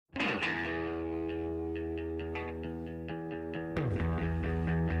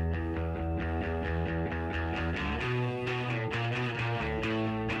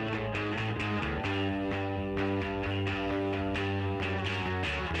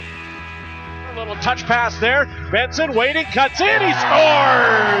little touch pass there. Benson waiting, cuts in, he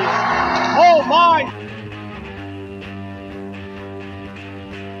scores! Oh my!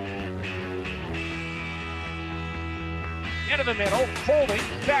 Into the middle, holding,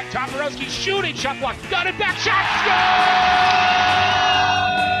 back, Toporowski shooting, shot block, got it back, shot, score!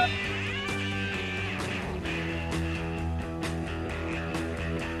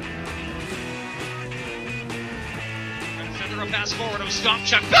 Center a pass forward, of stop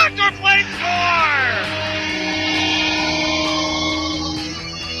check, backdoor play, score!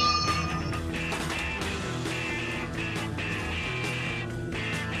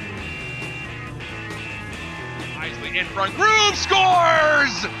 In front, Groove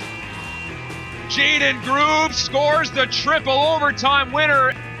scores! Jaden Groove scores the triple overtime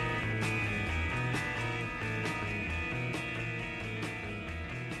winner.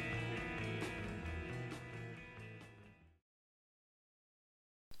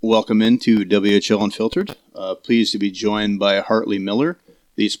 Welcome into WHL Unfiltered. Pleased to be joined by Hartley Miller,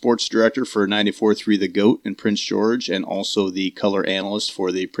 the sports director for 94.3 The Goat in Prince George, and also the color analyst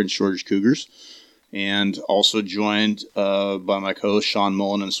for the Prince George Cougars. And also joined by my co-host Sean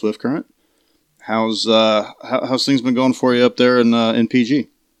Mullen and Swift Current. How's things been going for you up there in PG?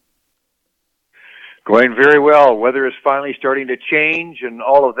 Going very well. Weather is finally starting to change and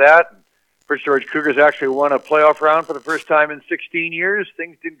all of that. Prince George Cougars actually won a playoff round for the first time in 16 years.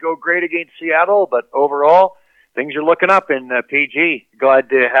 Things didn't go great against Seattle, but overall, things are looking up in PG. Glad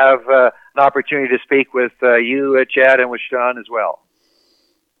to have an opportunity to speak with you, Chad, and with Sean as well.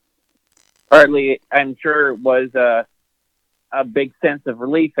 Partly, I'm sure it was a big sense of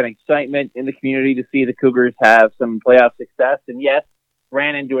relief and excitement in the community to see the Cougars have some playoff success. And yes,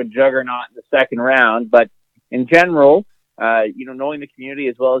 ran into a juggernaut in the second round. But in general, knowing the community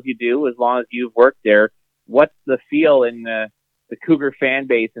as well as you do, as long as you've worked there, what's the feel in the Cougar fan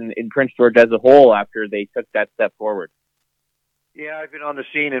base in Prince George as a whole after they took that step forward? Yeah, I've been on the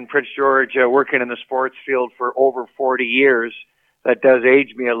scene in Prince George working in the sports field for over 40 years. That does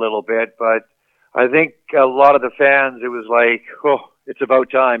age me a little bit, but I think a lot of the fans, it was like, oh, it's about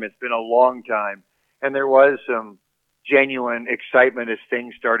time. It's been a long time. And there was some genuine excitement as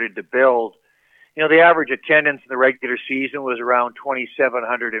things started to build. You know, the average attendance in the regular season was around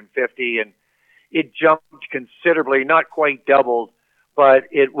 2,750, and it jumped considerably, not quite doubled, but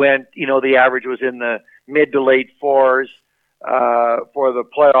it went, the average was in the mid to late fours for the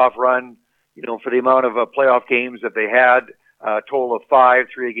playoff run, for the amount of playoff games that they had. Total of 5,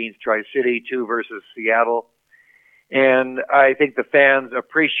 3 against Tri-City, 2 versus Seattle. And I think the fans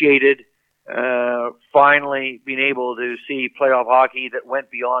appreciated finally being able to see playoff hockey that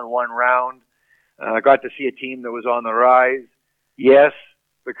went beyond one round. Got to see a team that was on the rise. Yes,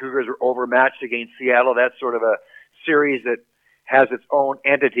 the Cougars were overmatched against Seattle. That's sort of a series that has its own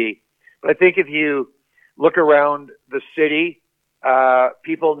entity. But I think if you look around the city,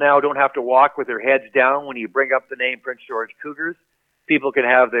 people now don't have to walk with their heads down when you bring up the name Prince George Cougars. People can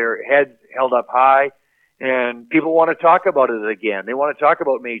have their heads held up high, and people want to talk about it again. They want to talk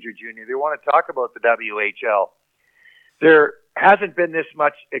about Major Junior. They want to talk about the WHL. There hasn't been this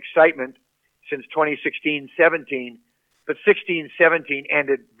much excitement since 2016-17, but 16-17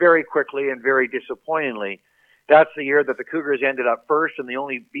 ended very quickly and very disappointingly. That's the year that the Cougars ended up first and the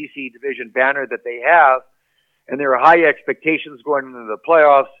only BC division banner that they have. And there are high expectations going into the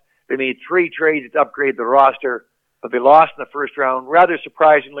playoffs. They made 3 trades to upgrade the roster, but they lost in the first round, rather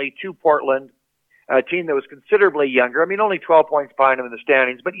surprisingly, to Portland, a team that was considerably younger. I mean, only 12 points behind them in the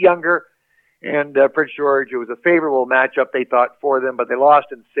standings, but younger. And Prince George, it was a favorable matchup, they thought, for them, but they lost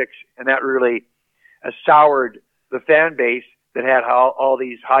in 6, and that really soured the fan base that had all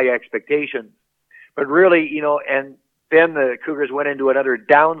these high expectations. But really, and then the Cougars went into another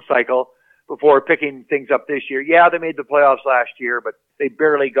down cycle before picking things up this year. Yeah, they made the playoffs last year, but they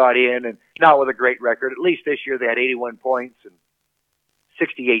barely got in, and not with a great record. At least this year they had 81 points and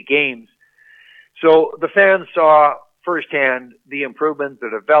 68 games. So the fans saw firsthand the improvement, the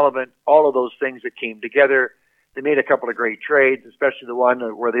development, all of those things that came together. They made a couple of great trades, especially the one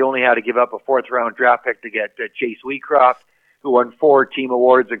where they only had to give up a 4th-round draft pick to get Chase Wheatcroft, who won 4 team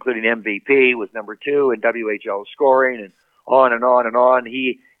awards, including MVP, was number 2 in WHL scoring, and on and on and on.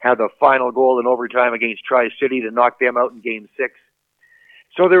 He had the final goal in overtime against Tri-City to knock them out in Game 6.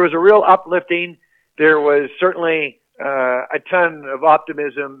 So there was a real uplifting. There was certainly a ton of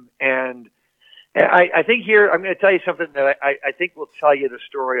optimism. And I think here, I'm going to tell you something that I think will tell you the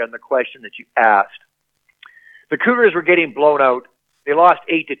story on the question that you asked. The Cougars were getting blown out. They lost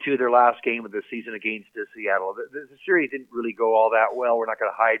 8-2 their last game of the season against Seattle. The series didn't really go all that well. We're not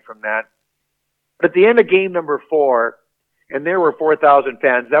going to hide from that. But at the end of game number 4, and there were 4,000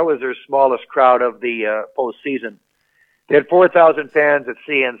 fans. That was their smallest crowd of the postseason. They had 4,000 fans at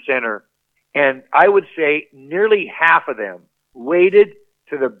CN Center, and I would say nearly half of them waited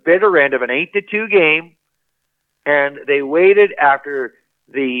to the bitter end of an 8-2 game, and they waited after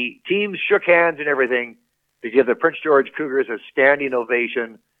the teams shook hands and everything to give the Prince George Cougars a standing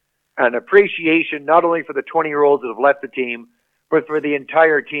ovation, an appreciation not only for the 20-year-olds that have left the team, but for the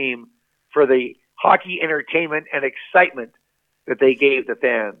entire team, for the hockey entertainment and excitement that they gave the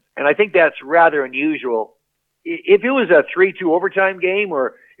fans. And I think that's rather unusual. If it was a 3-2 overtime game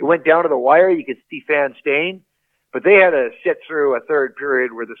or it went down to the wire, you could see fans staying. But they had to sit through a third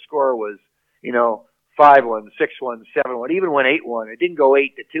period where the score was, 5-1, 6-1, 7-1, even went 8-1. It didn't go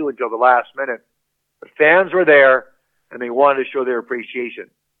 8-2 until the last minute. The fans were there, and they wanted to show their appreciation.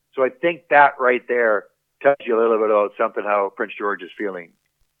 So I think that right there tells you a little bit about something, how Prince George is feeling.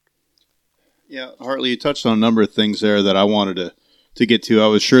 Yeah, Hartley, you touched on a number of things there that I wanted to get to. I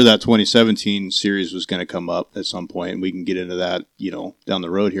was sure that 2017 series was going to come up at some point, and we can get into that, down the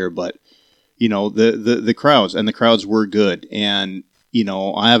road here. But, the crowds, and the crowds were good. And,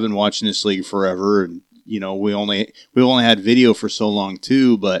 I haven't watched this league forever, and, we only had video for so long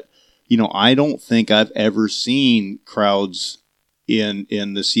too. But, I don't think I've ever seen crowds in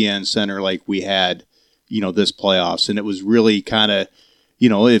the CN Center like we had, this playoffs. And it was really kind of,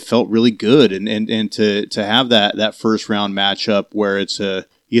 it felt really good. And to have that first round matchup where it's a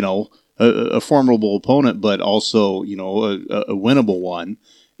formidable opponent, but also, a winnable one,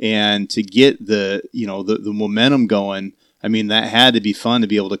 and to get the momentum going, I mean, that had to be fun to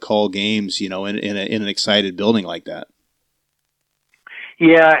be able to call games, in an excited building like that.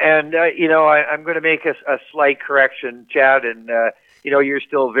 Yeah, and, I'm going to make a slight correction, Chad, and, you're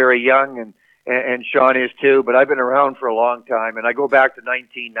still very young, and Sean is too, but I've been around for a long time, and I go back to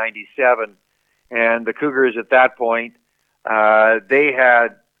 1997, and the Cougars at that point, they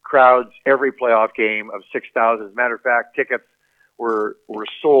had crowds every playoff game of 6,000. As a matter of fact, tickets were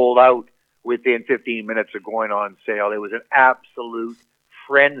sold out within 15 minutes of going on sale. It was an absolute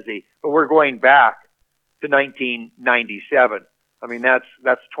frenzy. But we're going back to 1997. I mean, that's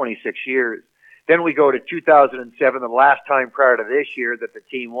 26 years. Then we go to 2007, the last time prior to this year that the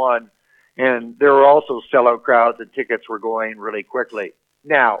team won, and there were also sellout crowds and tickets were going really quickly.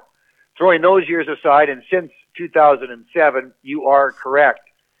 Now, throwing those years aside, and since 2007, you are correct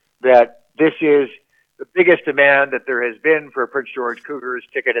that this is the biggest demand that there has been for a Prince George Cougars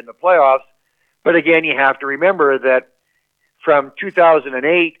ticket in the playoffs. But again, you have to remember that from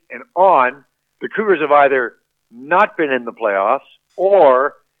 2008 and on, the Cougars have either not been in the playoffs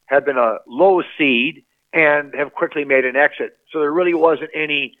or have been a low seed and have quickly made an exit. So there really wasn't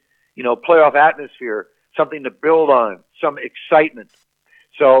any, playoff atmosphere, something to build on, some excitement.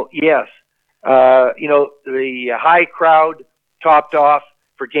 So yes, the high crowd topped off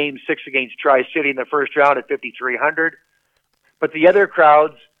for Game 6 against Tri-City in the first round at 5,300. But the other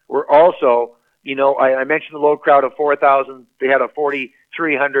crowds were also, I mentioned the low crowd of 4,000. They had a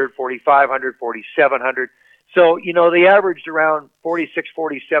 4,300, 4,500, 4,700. So, they averaged around 4,600,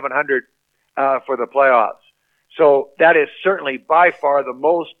 4,700 for the playoffs. So that is certainly by far the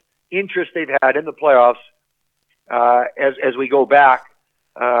most interest they've had in the playoffs as we go back,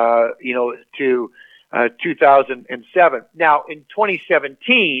 to 2007. Now, in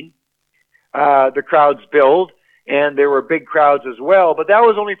 2017, the crowds build, and there were big crowds as well, but that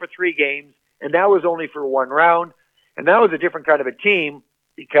was only for 3 games, and that was only for 1 round, and that was a different kind of a team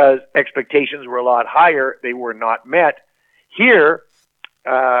because expectations were a lot higher. They were not met. Here,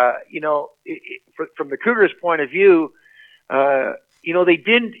 from the Cougars' point of view, they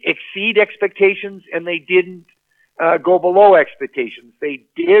didn't exceed expectations and they didn't go below expectations. They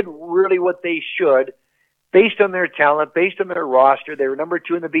did really what they should based on their talent, based on their roster. They were number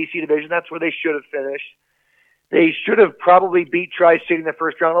 2 in the BC division. That's where they should have finished. They should have probably beat Tri-City in the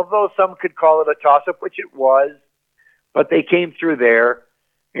first round, although some could call it a toss-up, which it was. But they came through there.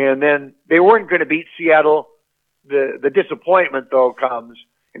 And then they weren't going to beat Seattle. The disappointment, though, comes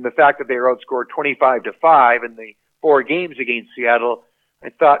in the fact that they were outscored 25-5 in the 4 games against Seattle. I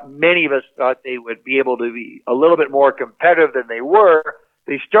thought many of us thought they would be able to be a little bit more competitive than they were.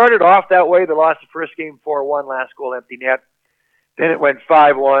 They started off that way. They lost the first game 4-1, last goal empty net. Then it went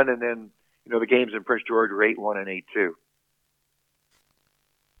 5-1, and then the games in Prince George were 8-1 and 8-2.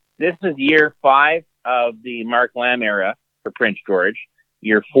 This is year 5 of the Mark Lamb era for Prince George.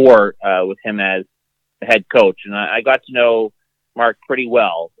 Year 4 with him as the head coach, and I got to know Mark pretty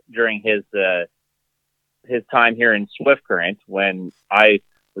well during his time here in Swift Current when I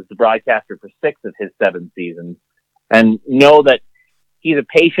was the broadcaster for 6 of his 7 seasons, and know that he's a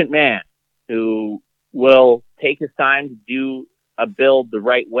patient man who will take his time to do a build the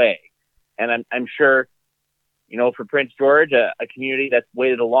right way. And I'm sure, for Prince George, a community that's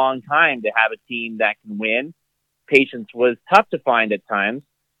waited a long time to have a team that can win, patience was tough to find at times,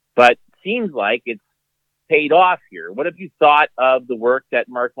 but seems like it's paid off here. What have you thought of the work that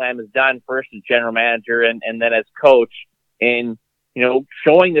Mark Lamb has done, first as general manager and then as coach, in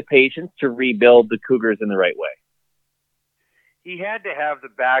showing the patience to rebuild the Cougars in the right way? He had to have the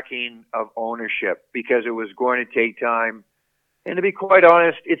backing of ownership because it was going to take time. And to be quite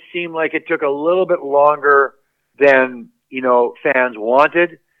honest, it seemed like it took a little bit longer than, fans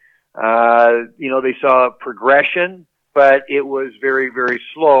wanted. They saw progression, but it was very, very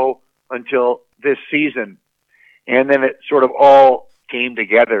slow until this season. And then it sort of all came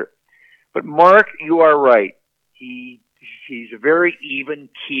together. But Mark, you are right. He's a very even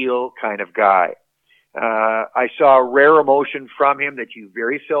keel kind of guy. I saw a rare emotion from him that you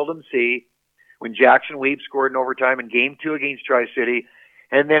very seldom see when Jackson Weeb scored in overtime in Game 2 against Tri-City,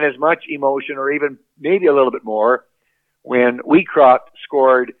 and then as much emotion or even maybe a little bit more when Wheatcroft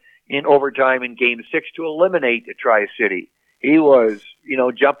scored in overtime in Game 6 to eliminate the Tri-City. He was,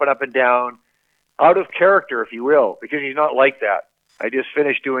 jumping up and down, out of character, if you will, because he's not like that. I just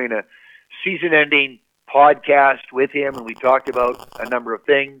finished doing a season-ending podcast with him, and we talked about a number of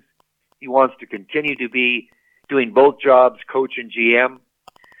things. He wants to continue to be doing both jobs, coach and GM.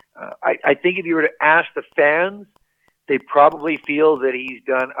 I think if you were to ask the fans, they probably feel that he's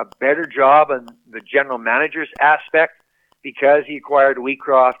done a better job in the general manager's aspect because he acquired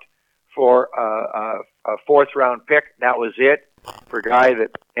Wheatcroft for a fourth-round pick. That was it, for a guy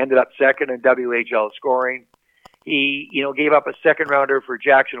that ended up second in WHL scoring. He, gave up a second-rounder for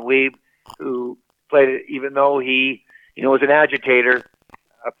Jackson Weeb, who played, even though he, was an agitator,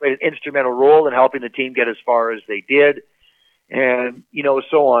 played an instrumental role in helping the team get as far as they did, and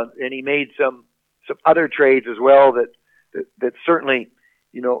so on. And he made some other trades as well that certainly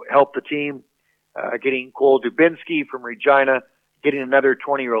helped the team. Getting Cole Dubinsky from Regina, getting another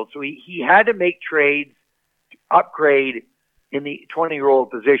 20-year-old. So he had to make trades to upgrade in the 20-year-old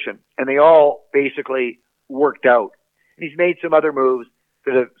position, and they all basically worked out. And he's made some other moves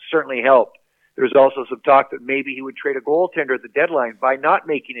that have certainly helped. There's also some talk that maybe he would trade a goaltender at the deadline by not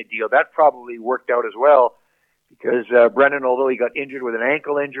making a deal. That probably worked out as well because Brennan, although he got injured with an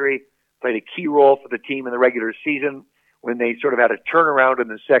ankle injury, played a key role for the team in the regular season when they sort of had a turnaround in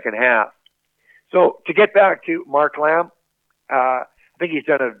the second half. So to get back to Mark Lamb, I think he's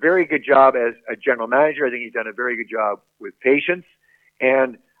done a very good job as a general manager. I think he's done a very good job with patience.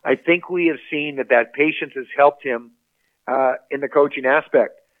 And I think we have seen that patience has helped him in the coaching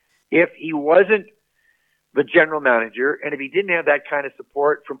aspect. If he wasn't the general manager and if he didn't have that kind of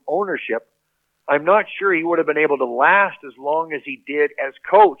support from ownership, I'm not sure he would have been able to last as long as he did as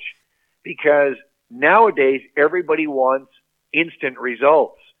coach, because nowadays everybody wants instant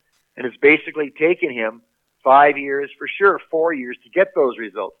results. And it's basically taken him 5 years, for sure 4 years, to get those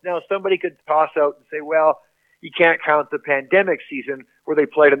results. Now, somebody could toss out and say, well, you can't count the pandemic season where they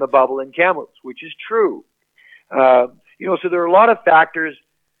played in the bubble in Kamloops, which is true. So there are a lot of factors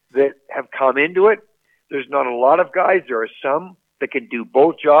that have come into it. There's not a lot of guys. There are some that can do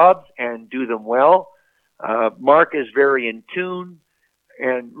both jobs and do them well. Mark is very in tune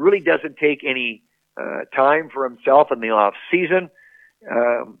and really doesn't take any time for himself in the off season.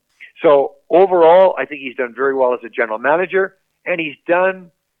 So overall, I think he's done very well as a general manager, and he's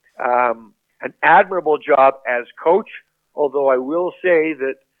done an admirable job as coach, although I will say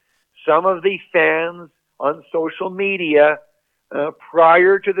that some of the fans on social media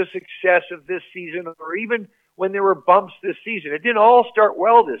prior to the success of this season, or even when there were bumps this season, it didn't all start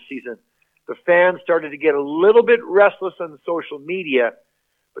well this season. The fans started to get a little bit restless on social media,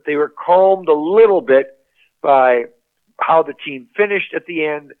 but they were calmed a little bit by how the team finished at the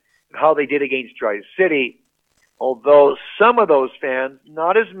end and how they did against Tri-City, although some of those fans,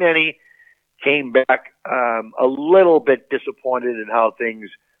 not as many, came back a little bit disappointed in how things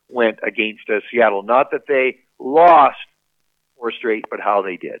went against Seattle. Not that they lost 4 straight, but how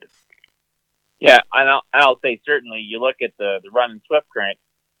they did. Yeah, and I'll say certainly you look at the run in Swift Current,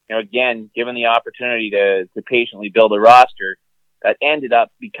 again, given the opportunity to patiently build a roster that ended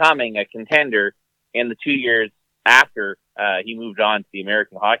up becoming a contender in the 2 years after he moved on to the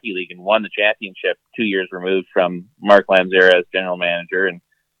American Hockey League and won the championship 2 years removed from Mark Lamb's era as general manager. And,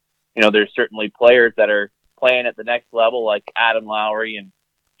 there's certainly players that are playing at the next level like Adam Lowry and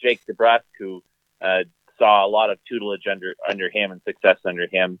Jake DeBrusk, who saw a lot of tutelage under him and success under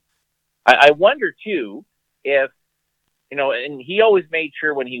him. I wonder, too, if, and he always made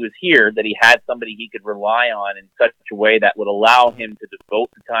sure when he was here that he had somebody he could rely on in such a way that would allow him to devote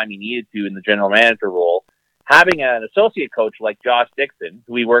the time he needed to in the general manager role. having an associate coach like Josh Dixon,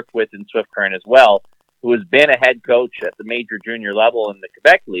 who we worked with in Swift Current as well, who has been a head coach at the major junior level in the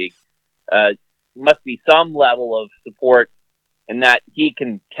Quebec League, must be some level of support, and that he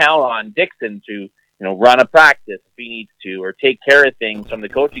can count on Dixon to, run a practice if he needs to, or take care of things from the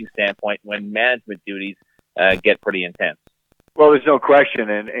coaching standpoint when management duties get pretty intense. Well, there's no question,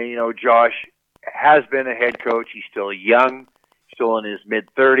 and Josh has been a head coach. He's still young, still in his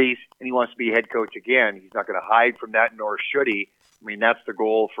mid-30s, and he wants to be a head coach again. He's not going to hide from that, nor should he. I mean, that's the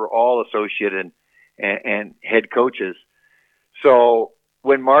goal for all associate and head coaches. So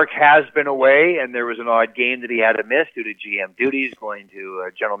when Mark has been away, and there was an odd game that he had to miss due to GM duties, going to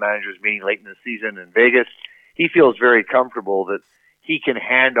a general manager's meeting late in the season in Vegas, he feels very comfortable that he can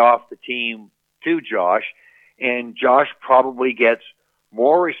hand off the team to Josh, and Josh probably gets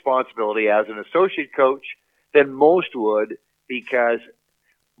more responsibility as an associate coach than most would, because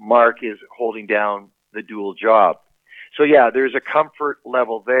Mark is holding down the dual job. So yeah, there's a comfort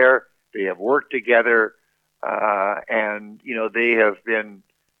level there. They have worked together, and they have been,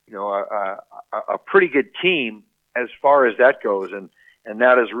 a pretty good team as far as that goes, and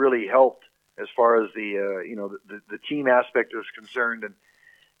that has really helped as far as the team aspect is concerned. And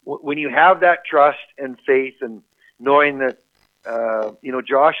when you have that trust and faith, and knowing that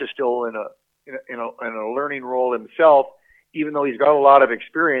Josh is still in a learning role himself, even though he's got a lot of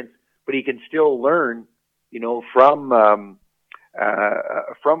experience, but he can still learn, from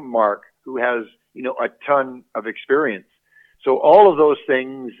Mark, who has, a ton of experience. So all of those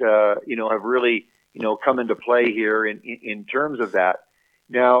things, have really, come into play here in terms of that.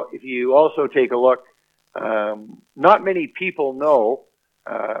 Now, if you also take a look, not many people know,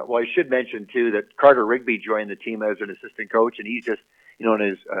 well, I should mention too that Carter Rigby joined the team as an assistant coach, and he's just,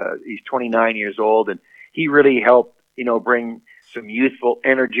 he's 29 years old, and he really helped, bring some youthful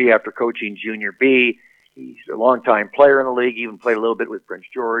energy after coaching Junior B. He's a longtime player in the league, even played a little bit with Prince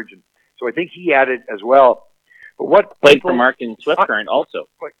George, and so I think he added as well. But what played for Mark in Swift Current also,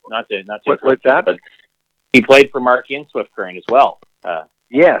 not to what's that? But he played for Mark in Swift Current as well.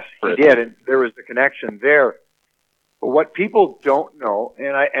 Yes, he did, and there was the connection there. But what people don't know,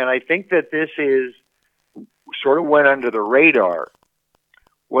 and I think that this is sort of went under the radar,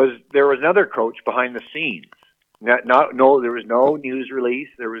 was there was another coach behind the scenes. There was no news release,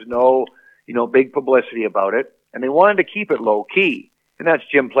 there was no big publicity about it, and they wanted to keep it low key, and that's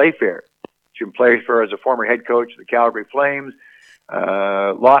Jim Playfair. Jim Playfair is a former head coach of the Calgary Flames,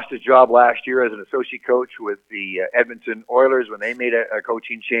 lost his job last year as an associate coach with the Edmonton Oilers when they made a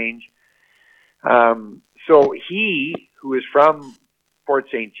coaching change. So he, who is from Fort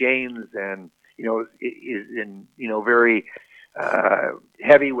St. James and, is in, very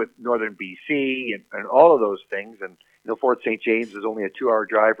heavy with northern BC and all of those things. And, Fort St. James is only a 2-hour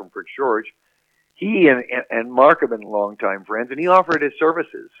drive from Prince George. He and Mark have been longtime friends, and he offered his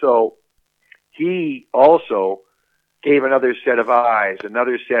services. So he also gave another set of eyes,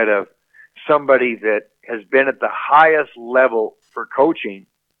 another set of somebody that has been at the highest level for coaching.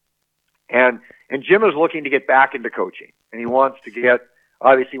 And Jim is looking to get back into coaching, and he wants to get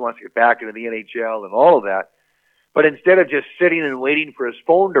back into the NHL and all of that. But instead of just sitting and waiting for his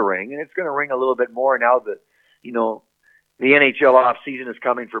phone to ring, and it's going to ring a little bit more now that, the NHL off season is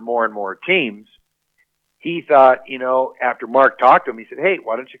coming for more and more teams, he thought, after Mark talked to him, he said, hey,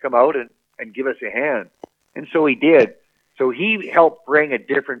 why don't you come out and give us a hand? And so he did. So he helped bring a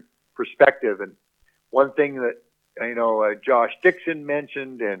different perspective. And one thing that, Josh Dixon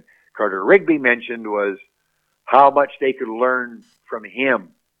mentioned and Carter Rigby mentioned was how much they could learn from him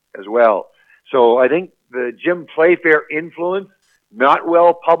as well. So I think the Jim Playfair influence, not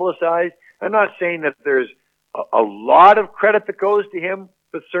well publicized. I'm not saying that there's a lot of credit that goes to him,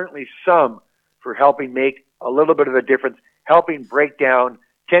 but certainly some for helping make a little bit of a difference, helping break down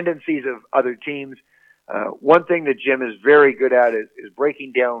tendencies of other teams. One thing that Jim is very good at is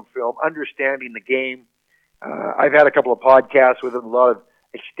breaking down film, understanding the game. I've had a couple of podcasts with him, a lot of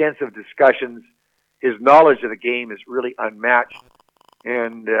extensive discussions. His knowledge of the game is really unmatched.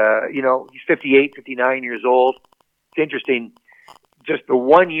 And, he's 58, 59 years old. It's interesting. Just the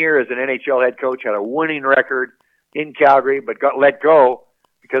 1 year as an NHL head coach, had a winning record in Calgary, but got let go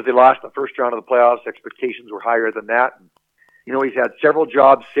because they lost the first round of the playoffs. Expectations were higher than that. And, he's had several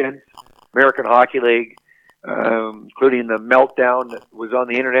jobs since American Hockey League, including the meltdown that was on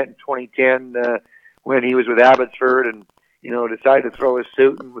the internet in 2010 when he was with Abbotsford and, decided to throw his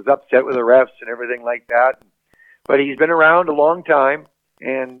suit and was upset with the refs and everything like that. But he's been around a long time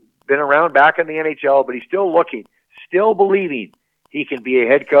and been around back in the NHL, but he's still looking, still believing he can be a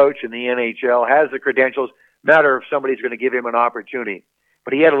head coach in the NHL, has the credentials, matter if somebody's going to give him an opportunity.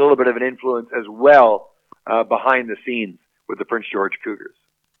 But he had a little bit of an influence as well behind the scenes with the Prince George Cougars.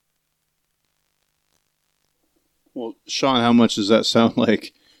 Well, Sean, how much does that sound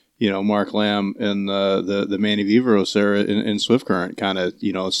like, Mark Lamb and the Manny Viveiros there in Swift Current? Kind of,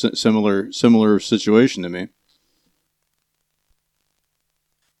 similar situation to me.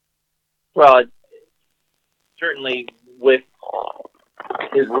 Well, certainly with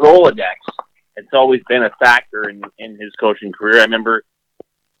his Rolodex, it's always been a factor in his coaching career. I remember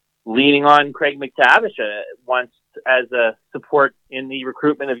leaning on Craig McTavish once as a support in the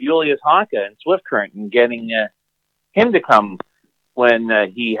recruitment of Julius Honka and Swift Current and getting him to come when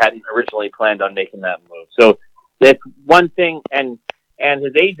he hadn't originally planned on making that move. So that's one thing, and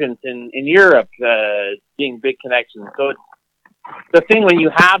his agents in Europe seeing big connections. So it's the thing when you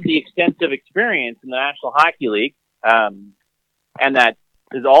have the extensive experience in the National Hockey League, and that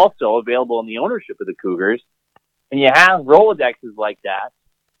is also available in the ownership of the Cougars, and you have Rolodexes like that,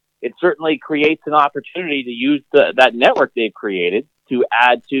 it certainly creates an opportunity to use that network they've created to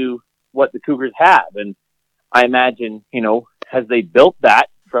add to what the Cougars have. And I imagine, as they built that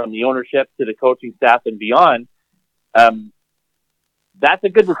from the ownership to the coaching staff and beyond, that's a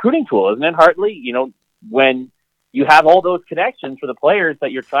good recruiting tool, isn't it, Hartley? When you have all those connections for the players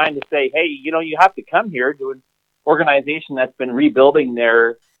that you're trying to say, hey, you have to come here to an organization that's been rebuilding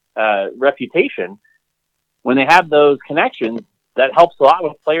their reputation. When they have those connections, that helps a lot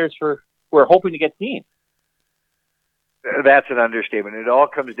with players who are hoping to get seen. That's an understatement. It all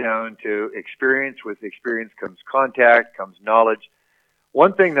comes down to experience. With experience comes contact, comes knowledge.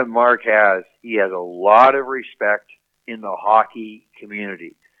 One thing that Mark has, he has a lot of respect in the hockey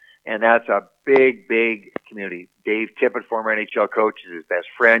community. And that's a big, big community. Dave Tippett, former NHL coach, is his best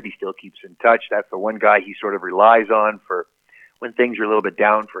friend. He still keeps in touch. That's the one guy he sort of relies on for when things are a little bit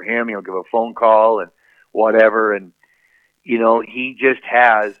down for him. He'll give a phone call and whatever. And, he just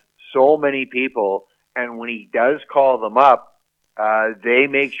has so many people. And when he does call them up, they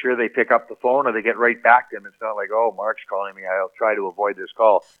make sure they pick up the phone or they get right back to him. It's not like, oh, Mark's calling me, I'll try to avoid this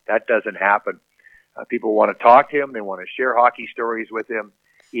call. That doesn't happen. People want to talk to him. They want to share hockey stories with him.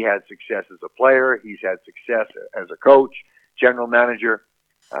 He had success as a player. He's had success as a coach, general manager.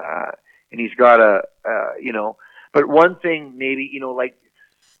 And he's got but one thing maybe, like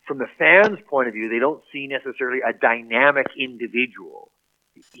from the fans' point of view, they don't see necessarily a dynamic individual.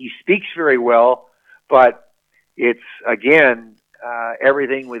 He speaks very well, but it's, again,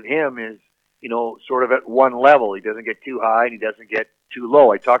 everything with him is, sort of at one level. He doesn't get too high and he doesn't get too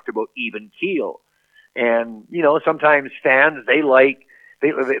low. I talked about even keel. And, sometimes fans, they like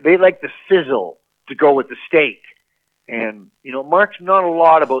the sizzle to go with the steak. And, Mark's not a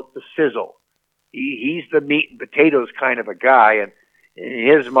lot about the sizzle. He's the meat and potatoes kind of a guy. And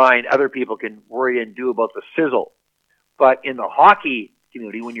in his mind, other people can worry and do about the sizzle. But in the hockey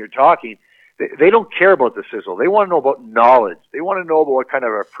community, when you're talking, they don't care about the sizzle. They want to know about knowledge. They want to know about what kind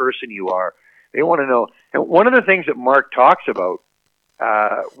of a person you are. They want to know. And one of the things that Mark talks about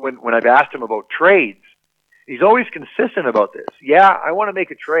when I've asked him about trades, he's always consistent about this. Yeah, I want to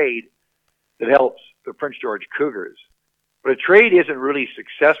make a trade that helps the Prince George Cougars. But a trade isn't really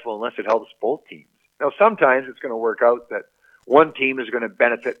successful unless it helps both teams. Now, sometimes it's going to work out that one team is going to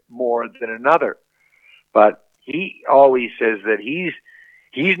benefit more than another. But he always says that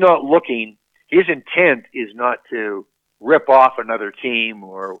he's not looking, his intent is not to rip off another team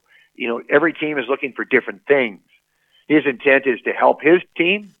or, every team is looking for different things. His intent is to help his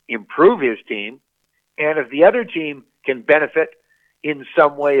team, improve his team, and if the other team can benefit in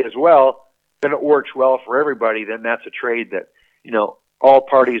some way as well, then it works well for everybody. Then that's a trade that, all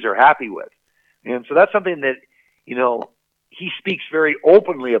parties are happy with. And so that's something that, he speaks very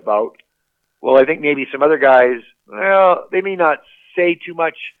openly about. Well, I think maybe some other guys, they may not say too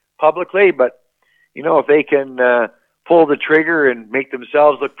much publicly, but, if they can pull the trigger and make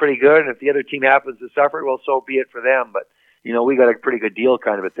themselves look pretty good, and if the other team happens to suffer, well, so be it for them. But, we got a pretty good deal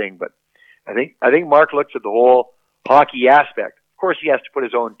kind of a thing. But I think Mark looks at the whole hockey aspect. Of course, he has to put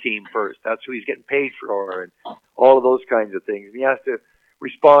his own team first. That's who he's getting paid for and all of those kinds of things. And he has to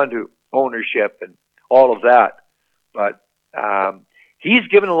respond to ownership and all of that. But he's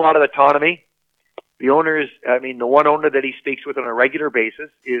given a lot of autonomy. The owners, the one owner that he speaks with on a regular basis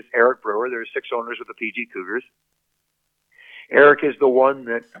is Eric Brewer. There's 6 owners with the PG Cougars. Eric is the one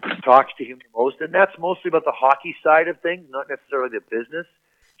that talks to him the most, and that's mostly about the hockey side of things, not necessarily the business.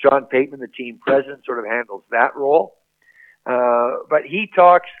 John Pateman, the team president, sort of handles that role. But he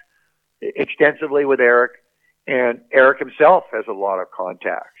talks extensively with Eric, and Eric himself has a lot of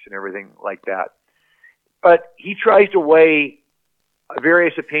contacts and everything like that. But he tries to weigh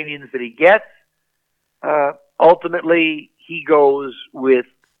various opinions that he gets. Ultimately, he goes with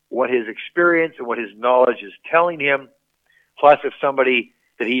what his experience and what his knowledge is telling him. Plus, if somebody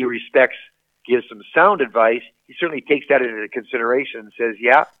that he respects gives some sound advice, he certainly takes that into consideration and says,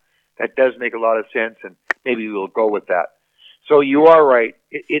 yeah, that does make a lot of sense, and maybe we'll go with that. So you are right.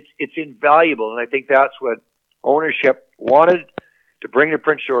 It's invaluable, and I think that's what ownership wanted to bring to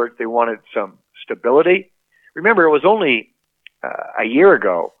Prince George. They wanted some stability. Remember, it was only a year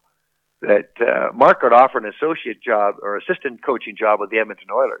ago that Mark got offered an associate job or assistant coaching job with the Edmonton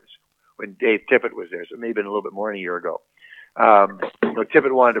Oilers when Dave Tippett was there. So it may have been a little bit more than a year ago.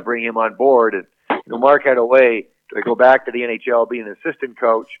 Tippett wanted to bring him on board, and Mark had a way to go back to the NHL, be an assistant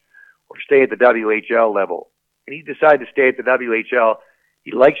coach, or stay at the WHL level. And he decided to stay at the WHL.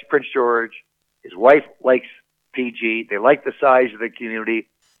 He likes Prince George. His wife likes PG. They like the size of the community.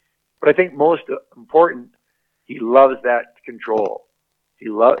 But I think most important, he loves that control.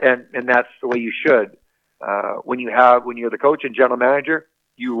 And that's the way you should. When you're the coach and general manager,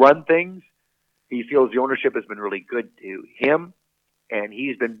 you run things. He feels the ownership has been really good to him, and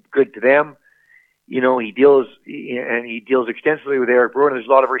he's been good to them. He deals extensively with Eric Brewer, and there's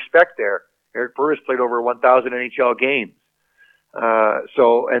a lot of respect there. Eric Brewer has played over 1,000 NHL games.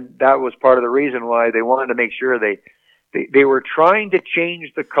 And that was part of the reason why they wanted to make sure they were trying to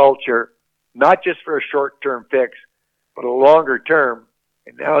change the culture, not just for a short-term fix, but a longer term.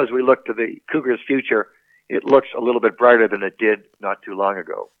 And now as we look to the Cougars' future, it looks a little bit brighter than it did not too long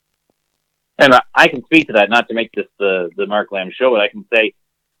ago. And I can speak to that, not to make this the Mark Lamb show, but I can say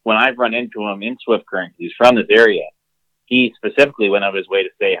when I've run into him in Swift Current, he's from this area, he specifically went out of his way to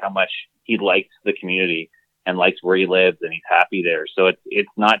say how much he likes the community and likes where he lives, and he's happy there. So it's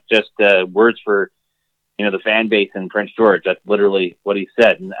not just words for the fan base in Prince George. That's literally what he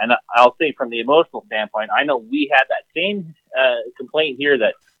said. And I'll say from the emotional standpoint, I know we had that same complaint here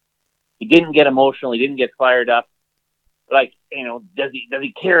that he didn't get emotional, he didn't get fired up. Like, does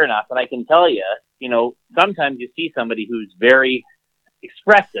he care enough? And I can tell you, sometimes you see somebody who's very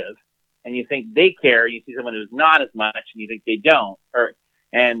expressive and you think they care. You see someone who's not as much and you think they don't.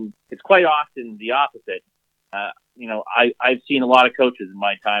 And it's quite often the opposite. I've seen a lot of coaches in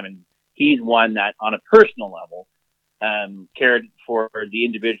my time, and he's one that on a personal level cared for the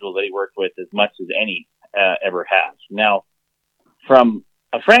individual that he worked with as much as any ever has. Now, from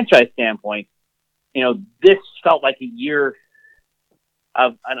a franchise standpoint, this felt like a year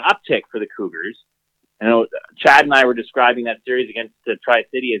of an uptick for the Cougars. Chad and I were describing that series against the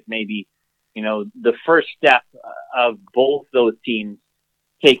Tri-City as maybe, the first step of both those teams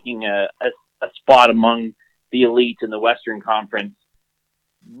taking a spot among the elite in the Western Conference.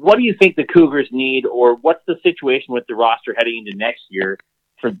 What do you think the Cougars need, or what's the situation with the roster heading into next year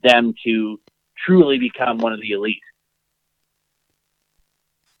for them to truly become one of the elite?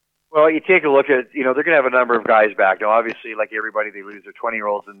 Well, you take a look at, they're going to have a number of guys back. Now, obviously, like everybody, they lose their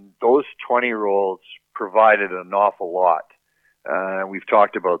 20-year-olds, and those 20-year-olds provided an awful lot. We've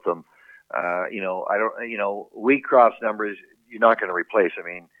talked about them. Wheatcroft's numbers, you're not going to replace.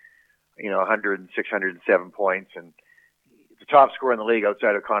 100 and 607 points, and the top scorer in the league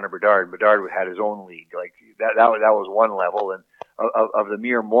outside of Connor Bedard. Bedard had his own league. Like that was one level, and of the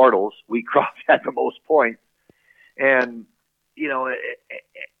mere mortals, Wheatcroft had the most points. And,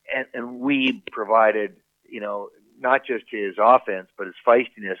 and we provided, not just his offense, but his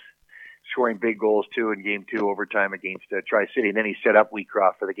feistiness, scoring big goals too in Game 2 overtime against Tri-City. And then he set up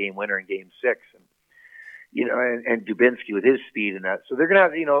Wheatcroft for the game winner in Game 6. And Dubinsky with his speed and that. So they're going to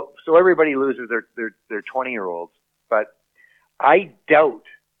have, so everybody loses their 20-year-olds. But I doubt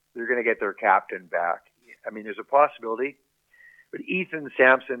they're going to get their captain back. There's a possibility. But Ethan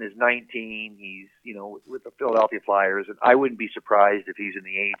Sampson is 19. He's, with the Philadelphia Flyers. And I wouldn't be surprised if he's in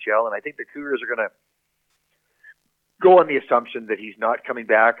the AHL. And I think the Cougars are going to go on the assumption that he's not coming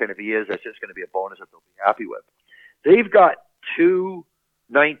back. And if he is, that's just going to be a bonus that they'll be happy with. They've got two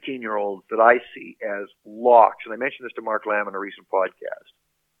 19-year-olds that I see as locks. And I mentioned this to Mark Lamb in a recent podcast,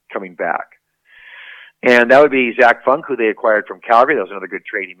 coming back. And that would be Zach Funk, who they acquired from Calgary. That was another good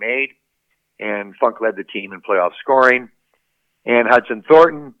trade he made. And Funk led the team in playoff scoring. And Hudson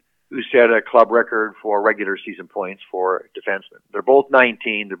Thornton, who set a club record for regular season points for defensemen. They're both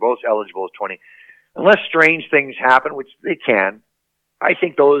 19. They're both eligible as 20. Unless strange things happen, which they can, I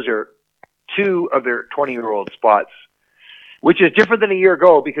think those are two of their 20-year-old spots, which is different than a year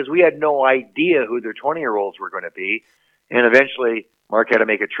ago because we had no idea who their 20-year-olds were going to be. And eventually, Mark had to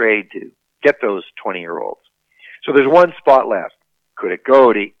make a trade to get those 20-year-olds. So there's one spot left. Could it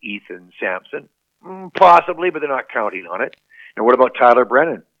go to Ethan Sampson? Possibly, but they're not counting on it. And what about Tyler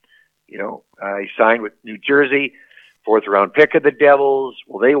Brennan? He signed with New Jersey, 4th-round pick of the Devils.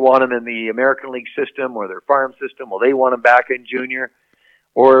 Will they want him in the American League system or their farm system? Will they want him back in junior?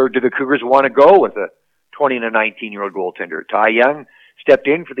 Or do the Cougars want to go with a 20 and a 19-year-old goaltender? Ty Young stepped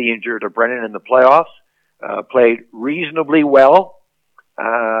in for the injured Brennan in the playoffs, played reasonably well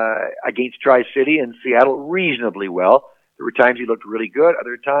against Tri-City and Seattle, reasonably well. There were times he looked really good.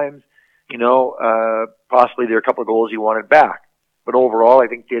 Other times, possibly there were a couple of goals he wanted back. But overall, I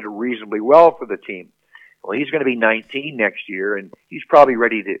think did reasonably well for the team. Well, he's going to be 19 next year, and he's probably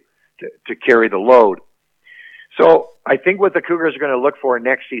ready to carry the load. So I think what the Cougars are going to look for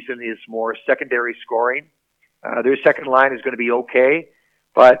next season is more secondary scoring. Their second line is going to be okay,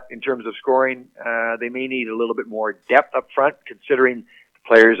 but in terms of scoring, they may need a little bit more depth up front, considering the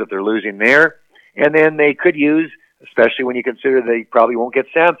players that they're losing there. And then they could use, especially when you consider they probably won't get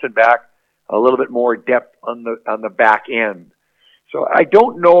Samson back, a little bit more depth on the back end. So I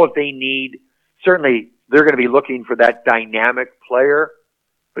don't know if they need, certainly they're going to be looking for that dynamic player,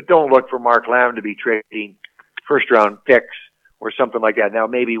 but don't look for Mark Lamb to be trading first-round picks or something like that. Now,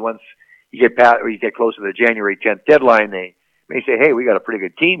 maybe once you get past or you get close to the January 10th deadline, they may say, hey, we got a pretty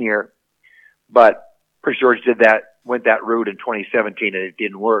good team here. But Prince George went that route in 2017, and it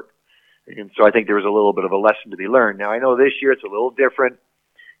didn't work. And so I think there was a little bit of a lesson to be learned. Now, I know this year it's a little different.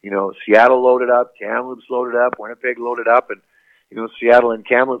 Seattle loaded up, Kamloops loaded up, Winnipeg loaded up, and, Seattle and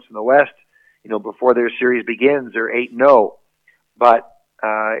Kamloops in the West, before their series begins, they're 8-0. But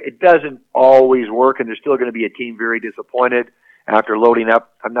it doesn't always work, and there's still going to be a team very disappointed after loading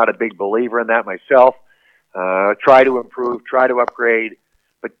up. I'm not a big believer in that myself. Try to improve, try to upgrade,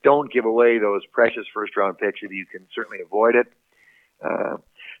 but don't give away those precious first-round picks if you can certainly avoid it.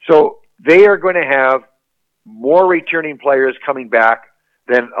 So they are going to have more returning players coming back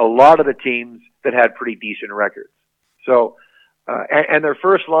than a lot of the teams that had pretty decent records. So, and their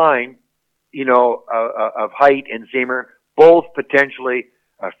first line, of Height and Zimmer, both potentially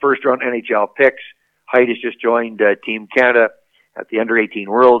first-round NHL picks. Height has just joined Team Canada at the Under-18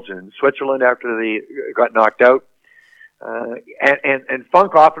 Worlds in Switzerland after they got knocked out. And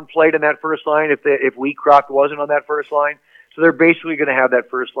Funk often played in that first line if Wheatcroft wasn't on that first line. So they're basically going to have that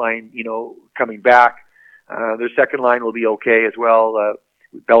first line, coming back. Their second line will be okay as well,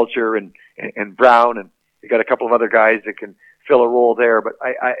 with Belcher and Brown, and they got a couple of other guys that can fill a role there. But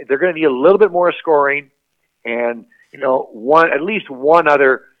they're going to need a little bit more scoring, and at least one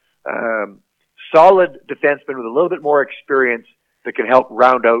other solid defenseman with a little bit more experience that can help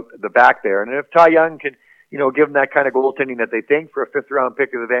round out the back there. And if Ty Young can, give them that kind of goaltending that they think for a fifth-round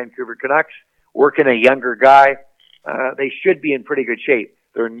pick of the Vancouver Canucks, working a younger guy, they should be in pretty good shape.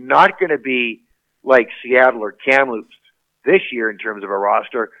 They're not going to be like Seattle or Kamloops this year in terms of a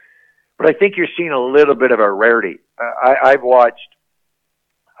roster, but I think you're seeing a little bit of a rarity. I've watched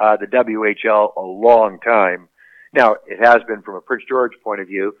the WHL a long time. Now, it has been from a Prince George point of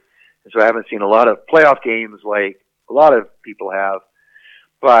view, and so I haven't seen a lot of playoff games like a lot of people have.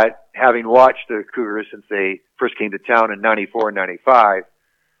 But having watched the Cougars since they first came to town in 94 and 95,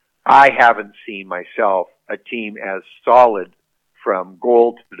 I haven't seen myself a team as solid from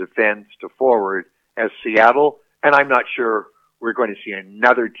goal to defense to forward as Seattle, and I'm not sure we're going to see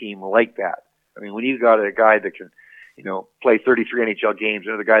another team like that. I mean, when you got a guy that can, play 33 NHL games,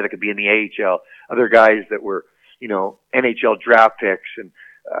 another guy that could be in the AHL, other guys that were, NHL draft picks and,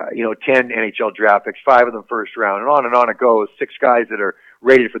 10 NHL draft picks, 5 of them first round, and on it goes, 6 guys that are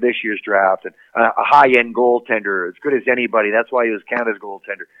rated for this year's draft, and a high-end goaltender, as good as anybody. That's why he was Canada's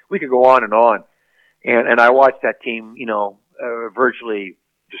goaltender. We could go on and on. And I watched that team, virtually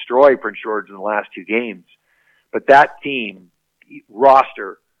destroy Prince George in the last 2 games. But that team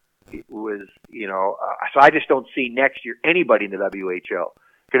roster was, so I just don't see next year anybody in the WHL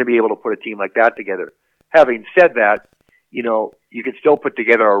going to be able to put a team like that together. Having said that, you can still put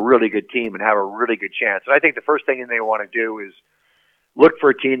together a really good team and have a really good chance. And I think the first thing they want to do is look for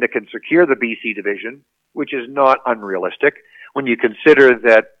a team that can secure the BC division, which is not unrealistic when you consider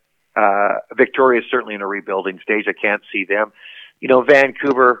that Victoria is certainly in a rebuilding stage. I can't see them.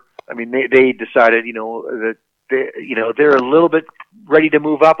 Vancouver, I mean, they decided, that they're a little bit ready to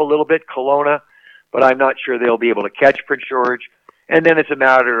move up a little bit, Kelowna, but I'm not sure they'll be able to catch Prince George. And then it's a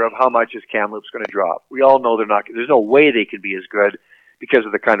matter of how much is Kamloops going to drop. We all know there's no way they can be as good because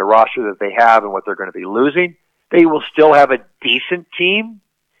of the kind of roster that they have and what they're going to be losing. They will still have a decent team.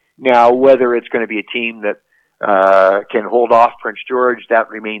 Now, whether it's going to be a team that can hold off Prince George, that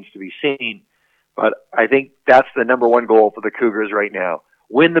remains to be seen. But I think that's the number one goal for the Cougars right now.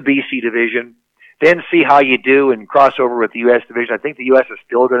 Win the BC division, then see how you do and cross over with the U.S. division. I think the U.S. is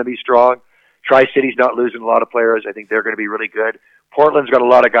still going to be strong. Tri-City's not losing a lot of players. I think they're going to be really good. Portland's got a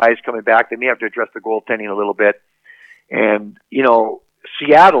lot of guys coming back. They may have to address the goaltending a little bit. And,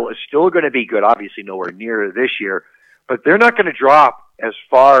 Seattle is still going to be good. Obviously nowhere near this year. But they're not going to drop as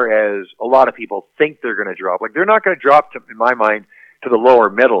far as a lot of people think they're going to drop. Like, they're not going to drop, in my mind, to the lower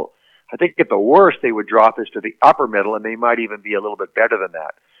middle. I think at the worst they would drop is to the upper middle, and they might even be a little bit better than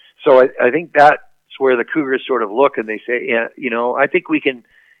that. So I think that's where the Cougars sort of look and they say, yeah, I think we can,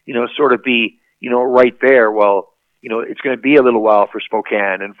 sort of be, right there. Well, it's going to be a little while for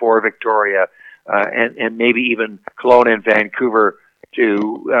Spokane and for Victoria, and maybe even Kelowna and Vancouver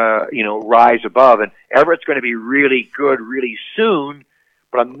to, rise above. And Everett's going to be really good really soon,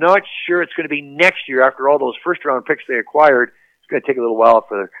 but I'm not sure it's going to be next year after all those first-round picks they acquired. It's going to take a little while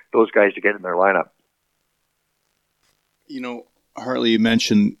for those guys to get in their lineup. Hartley, you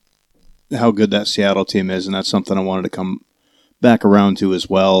mentioned how good that Seattle team is, and that's something I wanted to come back around to as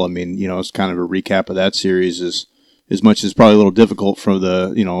well. I mean, it's kind of a recap of that series as much as probably a little difficult for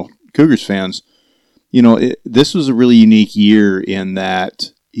the, Cougars fans. This was a really unique year in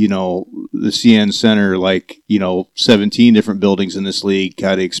that, the CN Center, 17 different buildings in this league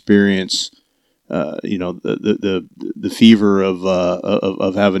got to experience, the fever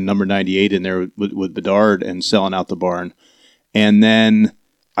of having number 98 in there with Bedard and selling out the barn. And then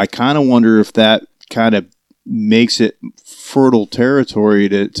I kind of wonder if that kind of makes it fertile territory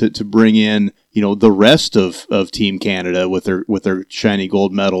to bring in, the rest of Team Canada with their shiny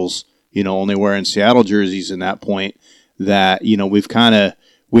gold medals, only wearing Seattle jerseys in that point, that,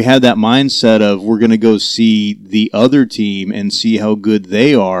 we had that mindset of we're going to go see the other team and see how good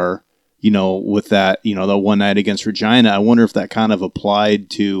they are, with that, the one night against Regina. I wonder if that kind of applied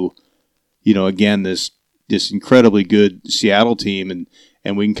to, again, this incredibly good Seattle team,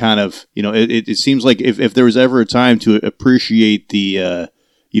 and we can kind of, it seems like if there was ever a time to appreciate the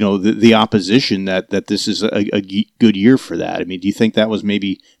opposition, that this is a good year for that. I mean, do you think that was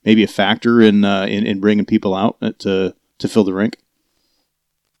maybe a factor in bringing people out to fill the rink?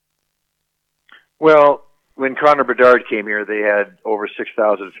 Well, when Connor Bedard came here, they had over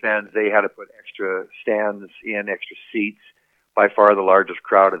 6,000 fans. They had to put extra stands in, extra seats. By far the largest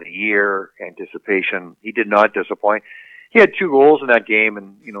crowd of the year. Anticipation. He did not disappoint. He had 2 goals in that game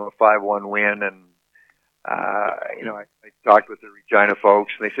and, a 5-1 win. And, I talked with the Regina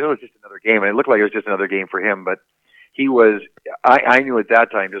folks and they said, it's just another game. And it looked like it was just another game for him, but I knew at that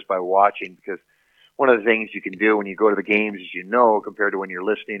time just by watching, because one of the things you can do when you go to the games is, compared to when you're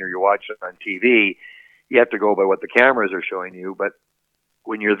listening or you're watching on TV, you have to go by what the cameras are showing you. But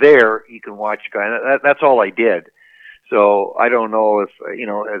when you're there, you can watch the guy. That's all I did. So I don't know if,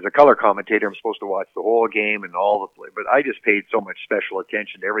 as a color commentator, I'm supposed to watch the whole game and all the play, but I just paid so much special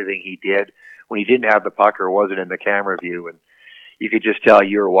attention to everything he did when he didn't have the puck or wasn't in the camera view. And you could just tell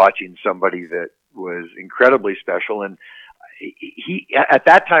you were watching somebody that was incredibly special. And he, at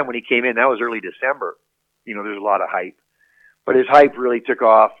that time when he came in, that was early December, there's a lot of hype, but his hype really took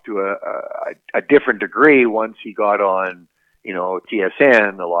off to a different degree once he got on,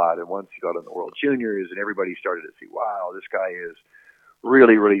 TSN a lot, and once he got on the World Juniors, and everybody started to see, wow, this guy is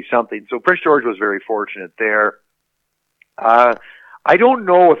really, really something. So Prince George was very fortunate there. I don't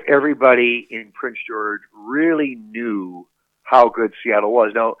know if everybody in Prince George really knew how good Seattle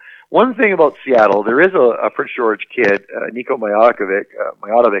was. Now, one thing about Seattle, there is a Prince George kid, Nico Mijatovic.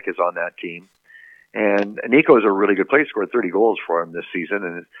 Mijatovic is on that team. And Nico is a really good player. Scored 30 goals for him this season.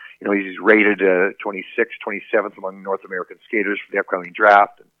 And, he's rated 26th, 27th among North American skaters for the upcoming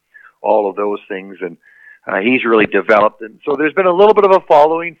draft and all of those things. And he's really developed. And so there's been a little bit of a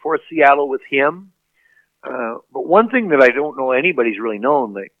following for Seattle with him. But one thing that I don't know anybody's really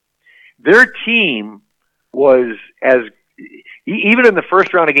known, their team was even in the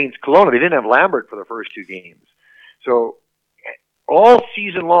first round against Kelowna, they didn't have Lambert for the first 2 games. So all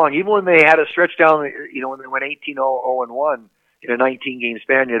season long, even when they had a stretch down, when they went 18-0-1 in a 19-game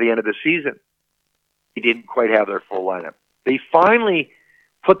span near the end of the season, they didn't quite have their full lineup. They finally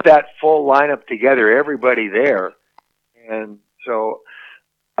put that full lineup together, everybody there. And so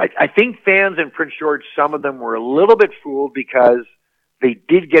I think fans in Prince George, some of them were a little bit fooled because they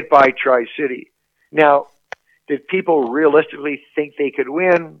did get by Tri-City. Now, did people realistically think they could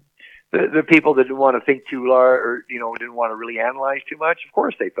win? The people that didn't want to think too large or, didn't want to really analyze too much, of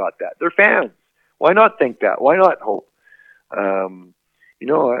course they thought that. They're fans. Why not think that? Why not hope? And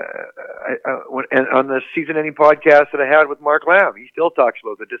on the season-ending podcast that I had with Mark Lamb, he still talks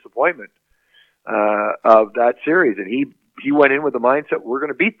about the disappointment of that series. And he went in with the mindset, we're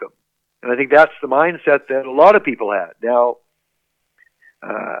going to beat them. And I think that's the mindset that a lot of people had. Now,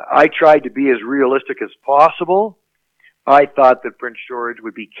 I tried to be as realistic as possible. I thought that Prince George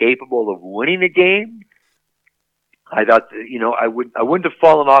would be capable of winning a game. I thought that, I wouldn't have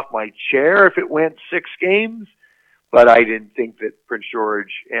fallen off my chair if it went 6 games, But I didn't think that Prince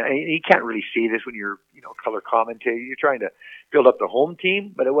George, and you can't really see this when you're, color commentator. You're trying to build up the home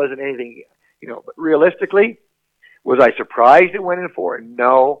team, but it wasn't anything, but realistically, was I surprised it went in 4?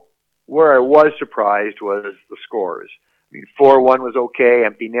 No. Where I was surprised was the scores. 4-1 was okay,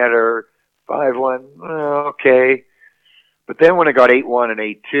 empty netter, 5-1, okay. But then when it got 8-1 and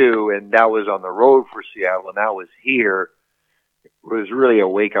 8-2, and that was on the road for Seattle, and that was here, it was really a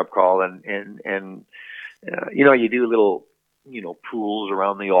wake-up call. And you do little, pools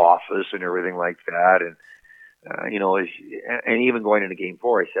around the office and everything like that. And, and even going into Game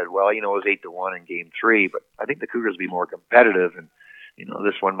 4, I said, well, it was 8-1 in Game 3, but I think the Cougars will be more competitive, and,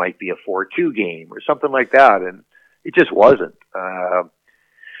 this one might be a 4-2 game or something like that. And it just wasn't.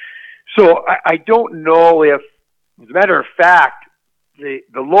 So I don't know if, as a matter of fact, the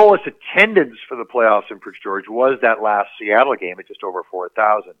lowest attendance for the playoffs in Prince George was that last Seattle game at just over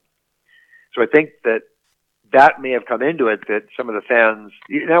 4,000. So I think that may have come into it, that some of the fans,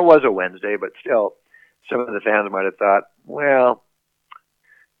 that was a Wednesday, but still, some of the fans might have thought, well,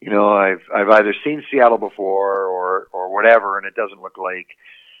 I've either seen Seattle before or whatever, and it doesn't look like,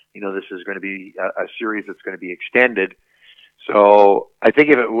 this is going to be a series that's going to be extended. So I think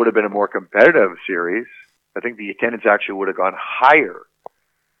if it would have been a more competitive series, I think the attendance actually would have gone higher,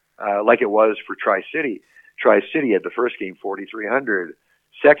 like it was for Tri-City. Tri-City had the first game 4,300,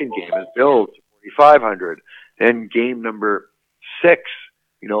 second game is built 4,500, then game number 6,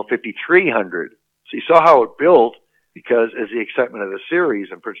 5,300. So you saw how it built because as the excitement of the series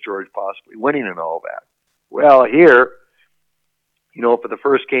and Prince George possibly winning and all that. Well, here, for the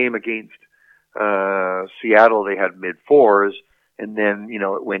first game against Seattle, they had mid-4s, and then,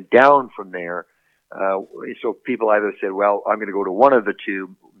 it went down from there. So people either said, well, I'm going to go to one of the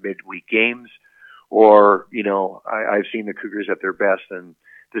two midweek games, or, I've seen the Cougars at their best, and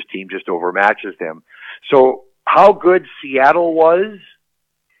this team just overmatches them. So how good Seattle was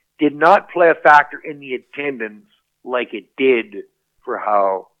did not play a factor in the attendance like it did for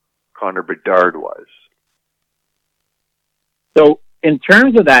how Connor Bedard was. So in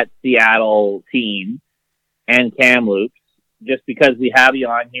terms of that Seattle team and Kamloops, just because we have you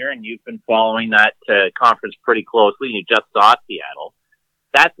on here and you've been following that conference pretty closely, and you just saw Seattle,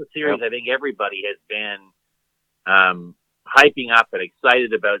 that's a series I think everybody has been hyping up and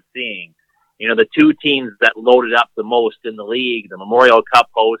excited about seeing. The two teams that loaded up the most in the league, the Memorial Cup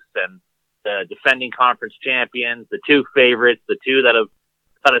hosts and the defending conference champions, the two favorites, the two that have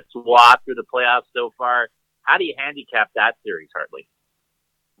cut a swath through the playoffs so far. How do you handicap that series, Hartley?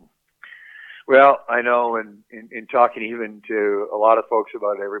 Well, I know in talking even to a lot of folks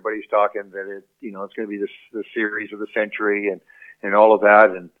about it, everybody's talking that it's going to be the series of the century and all of that.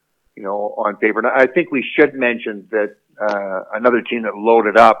 And, on paper, and I think we should mention that another team that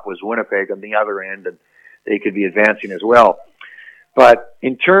loaded up was Winnipeg on the other end, and they could be advancing as well. But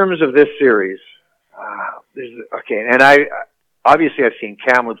in terms of this series, and I've seen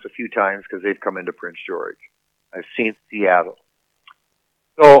Kamloops a few times because they've come into Prince George. I've seen Seattle.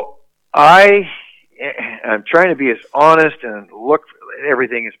 So I'm trying to be as honest and look at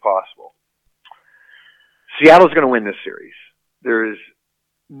everything as possible. Seattle's going to win this series. There is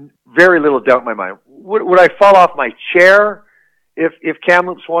very little doubt in my mind. Would I fall off my chair if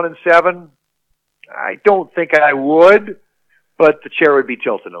Kamloops won in 7? I don't think I would, but the chair would be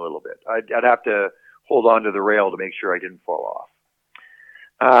tilting a little bit. I'd have to hold on to the rail to make sure I didn't fall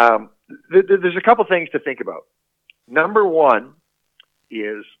off. There's a couple things to think about. Number one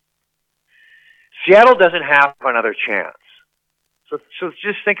is Seattle doesn't have another chance. So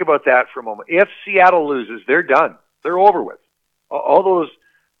just think about that for a moment. If Seattle loses, they're done. They're over with. All those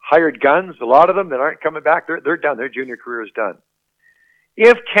hired guns, a lot of them that aren't coming back, they're done. Their junior career is done.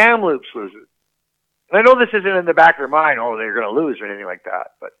 If Kamloops loses, and I know this isn't in the back of their mind, they're going to lose or anything like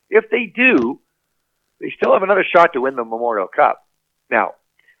that, but if they do, they still have another shot to win the Memorial Cup. Now,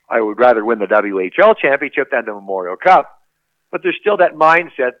 I would rather win the WHL championship than the Memorial Cup, but there's still that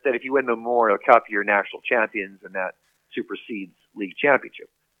mindset that if you win the Memorial Cup, you're national champions, and that supersedes league championship.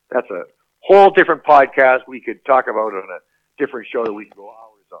 That's a whole different podcast we could talk about on a different show that we can go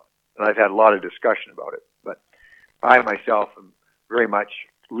hours on. And I've had a lot of discussion about it, but I myself am very much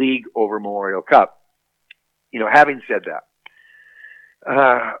league over Memorial Cup. Having said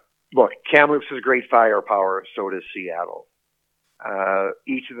that, look, Kamloops has great firepower, so does Seattle.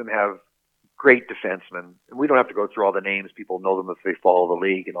 Each of them have great defensemen, and we don't have to go through all the names. People know them if they follow the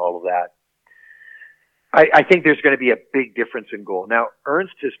league and all of that. I think there's going to be a big difference in goal. Now,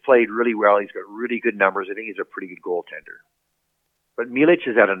 Ernst has played really well. He's got really good numbers. I think he's a pretty good goaltender. But Milic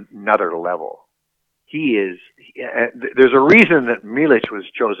is at another level. there's a reason that Milic was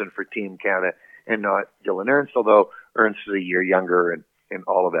chosen for Team Canada and not Dylan Ernst, although Ernst is a year younger and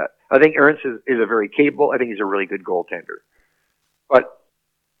all of that. I think Ernst is a very capable, I think he's a really good goaltender. But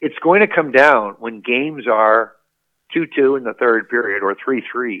it's going to come down when games are 2-2 in the third period or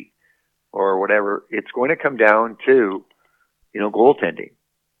 3-3 or whatever. It's going to come down to, goaltending.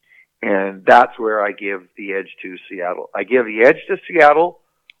 And that's where I give the edge to Seattle. I give the edge to Seattle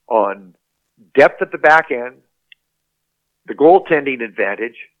on depth at the back end, the goaltending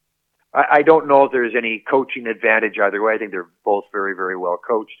advantage. I don't know if there's any coaching advantage either way. I think they're both very, very well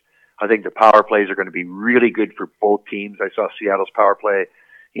coached. I think the power plays are going to be really good for both teams. I saw Seattle's power play,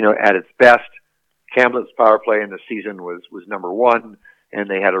 at its best. Kamloops' power play in the season was number one, and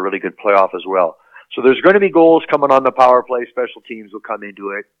they had a really good playoff as well. So there's going to be goals coming on the power play. Special teams will come into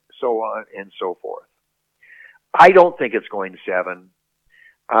it, so on and so forth. I don't think it's going 7.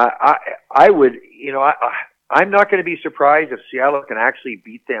 I would, I'm not going to be surprised if Seattle can actually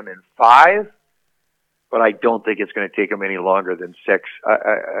beat them in 5, but I don't think it's going to take them any longer than 6.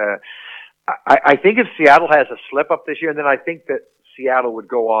 I think if Seattle has a slip up this year, then I think that Seattle would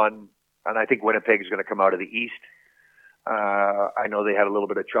go on, and I think Winnipeg is going to come out of the East. I know they had a little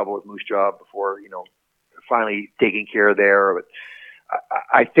bit of trouble with Moose Jaw before, finally taking care of there, but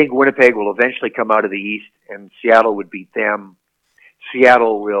I think Winnipeg will eventually come out of the East, and Seattle would beat them.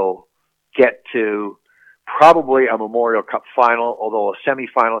 Seattle will get to probably a Memorial Cup final, although a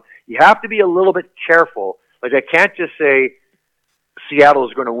semifinal. You have to be a little bit careful. Like, I can't just say Seattle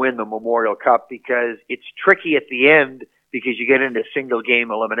is going to win the Memorial Cup, because it's tricky at the end because you get into single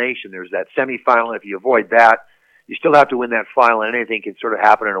game elimination. There's that semifinal. If you avoid that, you still have to win that final, and anything can sort of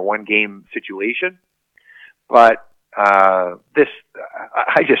happen in a one-game situation. But I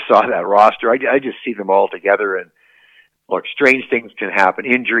just saw that roster. I just see them all together, and look, strange things can happen.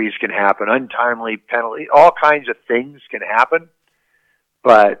 Injuries can happen. Untimely penalty. All kinds of things can happen.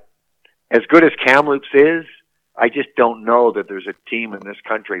 But as good as Kamloops is, I just don't know that there's a team in this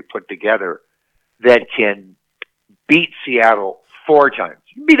country put together that can beat Seattle 4 times.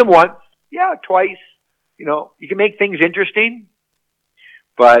 You can beat them once, twice. You can make things interesting,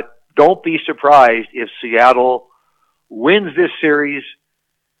 but don't be surprised if Seattle wins this series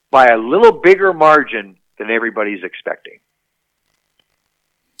by a little bigger margin than everybody's expecting.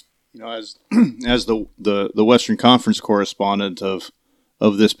 As the Western Conference correspondent of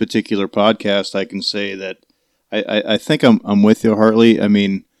this particular podcast, I can say that I think I'm with you, Hartley. I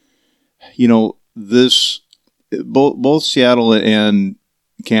mean, this both Seattle and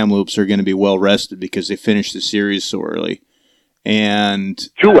Kamloops are going to be well rested because they finished the series so early, and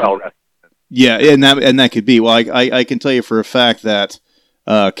too well rested. Yeah, and that could be. Well, I can tell you for a fact that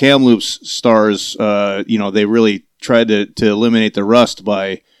Kamloops stars, they really tried to eliminate the rust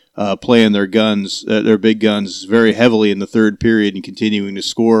by playing their big guns very heavily in the third period and continuing to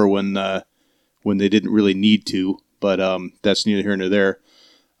score when they didn't really need to. But that's neither here nor there.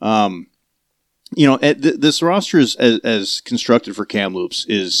 This roster is as constructed for Kamloops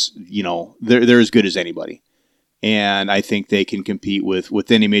is, they're as good as anybody. And I think they can compete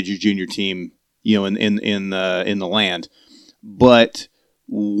with any major junior team, in the land. But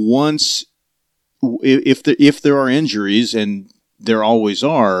if there are injuries, and there always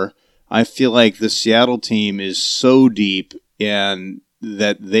are, I feel like the Seattle team is so deep, and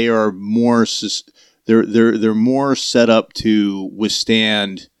that they are more they're more set up to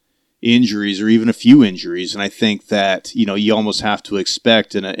withstand injuries, or even a few injuries. And I think that you almost have to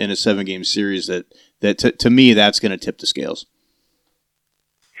expect in a 7-game series that to me, that's going to tip the scales.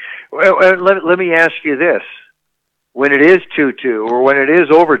 Well, let me ask you this. When it is 2-2, or when it is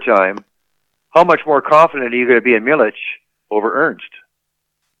overtime, how much more confident are you going to be in Milic over Ernst?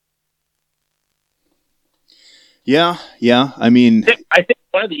 Yeah. I mean, I think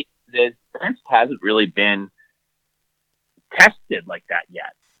one of the issues is Ernst hasn't really been tested like that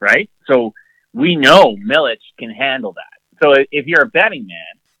yet, right? So we know Milic can handle that. So if you're a betting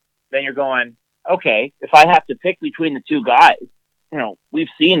man, then you're going, okay, if I have to pick between the two guys, we've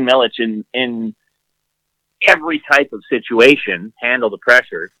seen Milic in every type of situation handle the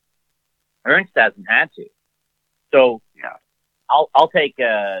pressure. Ernst hasn't had to. So yeah, I'll take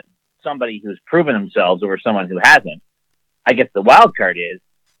somebody who's proven themselves over someone who hasn't. I guess the wild card is,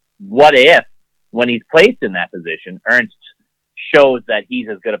 what if, when he's placed in that position, Ernst shows that he's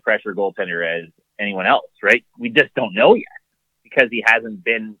as good a pressure goaltender as anyone else, right? We just don't know yet because he hasn't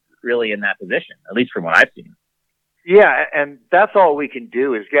been really in that position, at least from what I've seen. Yeah, and that's all we can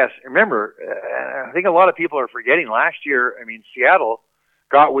do is guess. Remember, I think a lot of people are forgetting last year, Seattle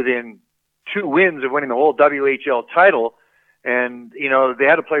got within 2 wins of winning the whole WHL title, and, they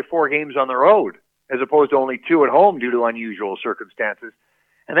had to play 4 games on the road. as opposed to only 2 at home due to unusual circumstances.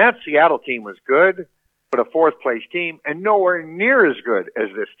 And that Seattle team was good, but a fourth-place team, and nowhere near as good as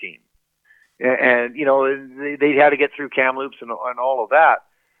this team. And they had to get through Kamloops and all of that.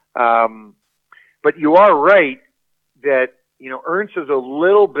 But you are right that, Ernst is a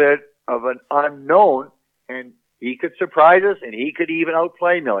little bit of an unknown, and he could surprise us, and he could even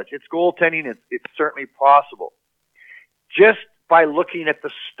outplay Milic. It's goaltending. It's certainly possible. Just by looking at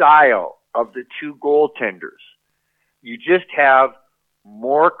the style of the two goaltenders, you just have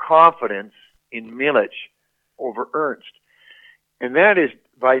more confidence in Milic over Ernst. And that is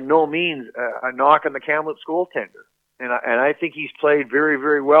by no means a knock on the Kamloops goaltender. And I think he's played very,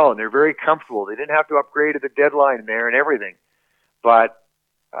 very well, and they're very comfortable. They didn't have to upgrade at the deadline there and everything. But,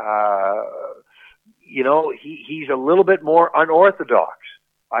 he's a little bit more unorthodox.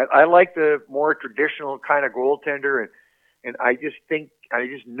 I like the more traditional kind of goaltender, and I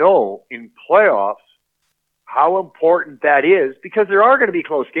just know in playoffs how important that is, because there are going to be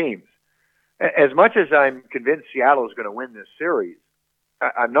close games. As much as I'm convinced Seattle is going to win this series,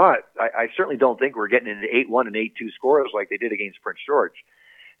 I'm not. I certainly don't think we're getting into 8-1 and 8-2 scores like they did against Prince George.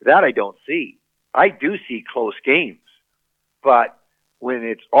 That I don't see. I do see close games, but when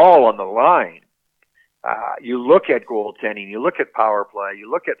it's all on the line, you look at goaltending, you look at power play, you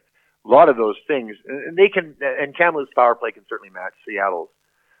look at a lot of those things, and and Kamloops power play can certainly match Seattle's,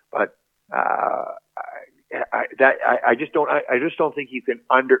 but I just don't think you can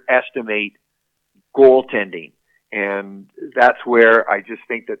underestimate goaltending. And that's where I just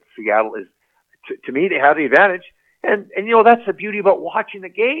think that Seattle is, to me, they have the advantage. And that's the beauty about watching the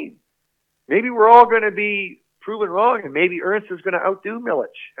game. Maybe we're all going to be proven wrong, and maybe Ernst is going to outdo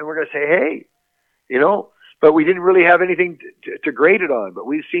Milic. And we're going to say, hey, but we didn't really have anything to grade it on. But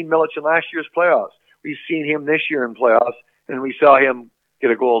we've seen Milic in last year's playoffs. We've seen him this year in playoffs, and we saw him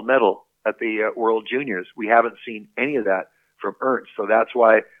get a gold medal at the World Juniors. We haven't seen any of that from Ernst. So that's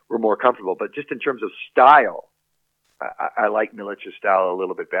why we're more comfortable. But just in terms of style, I like Milic's style a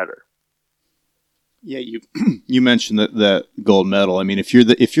little bit better. Yeah, you mentioned that gold medal. I mean, if you're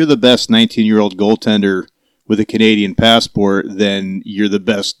the best 19-year-old goaltender with a Canadian passport, then you're the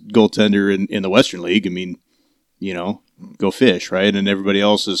best goaltender in the Western League. I mean, go fish, right? And everybody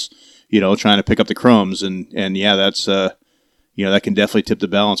else is, trying to pick up the crumbs. And yeah, that's that can definitely tip the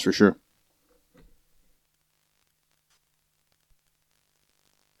balance for sure.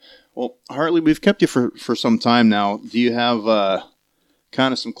 Well, Hartley, we've kept you for some time now. Do you have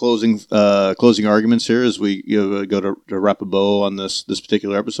kind of some closing arguments here as we go to wrap a bow on this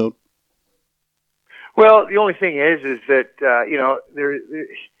particular episode? Well, the only thing is that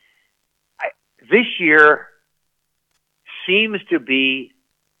this year seems to be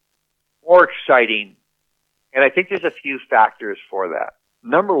more exciting, and I think there's a few factors for that.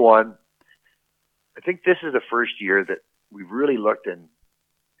 Number one, I think this is the first year that we've really looked and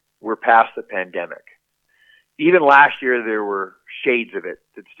we're past the pandemic. Even last year, there were shades of it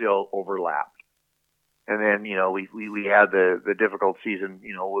that still overlapped. And then, we had the difficult season,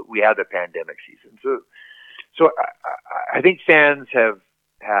 we had the pandemic season. So I think fans have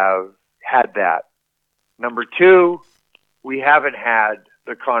had that. Number two, we haven't had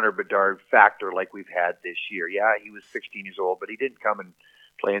the Connor Bedard factor like we've had this year. Yeah, he was 16 years old, but he didn't come and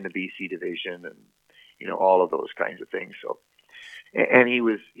play in the BC division and, all of those kinds of things. So, and he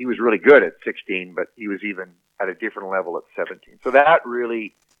was really good at 16, but he was even at a different level at 17. So that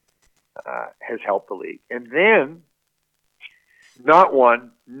really has helped the league. And then, not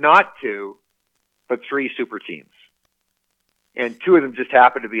one, not two, but 3 super teams. And 2 of them just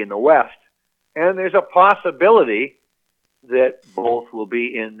happen to be in the West. And there's a possibility that both will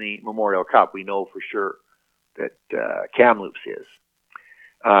be in the Memorial Cup. We know for sure that Kamloops is.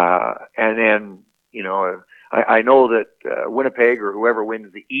 And then, I know that Winnipeg or whoever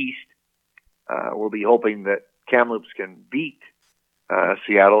wins the East will be hoping that Kamloops can beat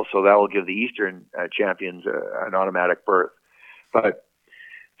Seattle, so that will give the Eastern champions an automatic berth. But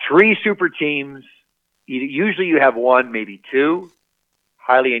 3 super teams, usually you have 1, maybe 2.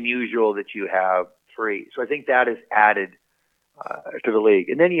 Highly unusual that you have 3. So I think that is added to the league.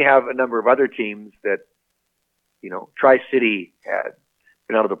 And then you have a number of other teams that, Tri-City had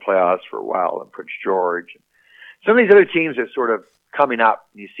been out of the playoffs for a while, and Prince George. Some of these other teams are sort of coming up,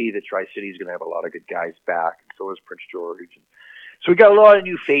 and you see that Tri-City is going to have a lot of good guys back, and so is Prince George. So we got a lot of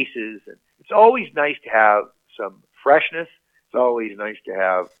new faces, and it's always nice to have some freshness. It's always nice to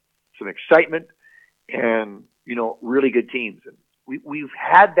have some excitement and, really good teams. And we've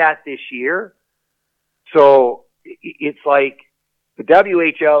had that this year. So it's like the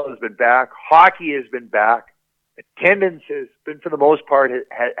WHL has been back. Hockey has been back. Attendance has been, for the most part,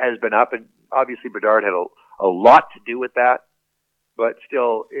 has been up. And obviously Bedard had a lot to do with that, but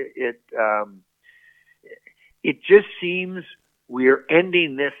still, it just seems we're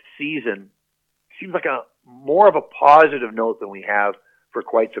ending this season. Seems like a more of a positive note than we have for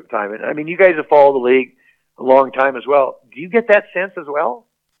quite some time. And I mean, you guys have followed the league a long time as well. Do you get that sense as well?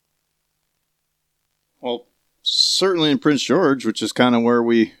 Well, certainly in Prince George, which is kind of where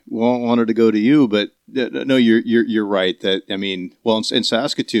we wanted to go to you, but no, you're right. That I mean, well, in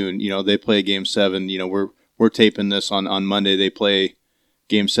Saskatoon, they play Game 7. We're taping this on Monday. They play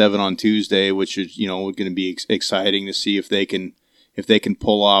Game 7 on Tuesday, which is going to be exciting to see if they can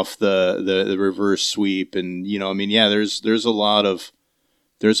pull off the reverse sweep. And there is a lot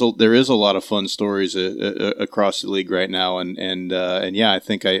of fun stories across the league right now. And yeah, I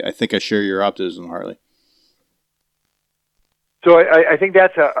think I share your optimism, Hartley. So I think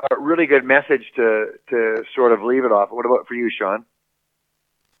that's a really good message to sort of leave it off. What about for you, Sean?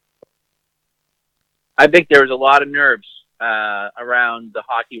 I think there was a lot of nerves around the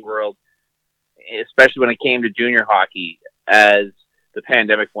hockey world, especially when it came to junior hockey, as the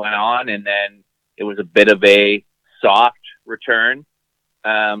pandemic went on, and then it was a bit of a soft return.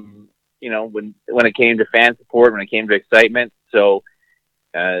 When it came to fan support, when it came to excitement. So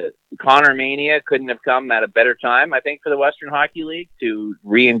Connor Mania couldn't have come at a better time, I think, for the Western Hockey League to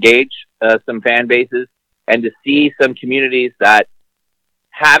re-engage some fan bases and to see some communities that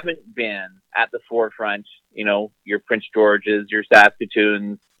haven't been at the forefront, your Prince Georges, your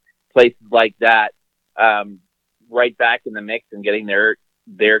Saskatoons, places like that, right back in the mix and getting their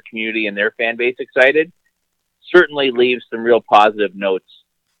community and their fan base excited, certainly leaves some real positive notes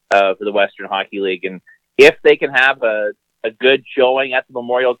for the Western Hockey League. And if they can have a good showing at the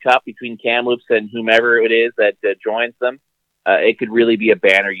Memorial Cup between Kamloops and whomever it is that joins them, it could really be a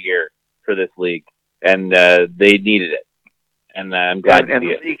banner year for this league. And they needed it. And I'm glad to see it. And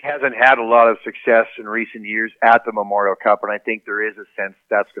the league hasn't had a lot of success in recent years at the Memorial Cup, and I think there is a sense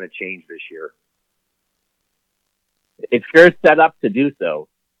that's going to change this year. It's sure set up to do so,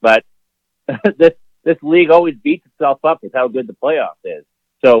 but this league always beats itself up with how good the playoffs is.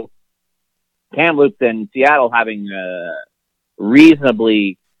 So Kamloops and Seattle having a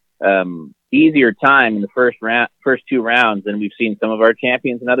reasonably easier time in the first two rounds than we've seen some of our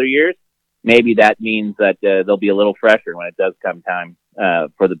champions in other years. Maybe that means that they'll be a little fresher when it does come time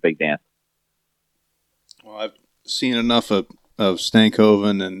for the big dance. Well, I've seen enough of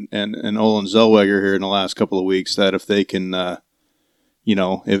Stankoven and Olin Zellweger here in the last couple of weeks that if they can,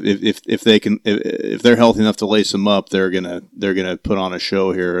 if they're healthy enough to lace them up, they're gonna put on a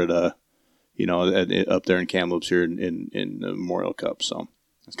show here at up there in Kamloops here in the Memorial Cup. So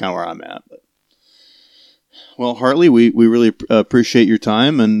that's kind of where I'm at. But well, Hartley, we really appreciate your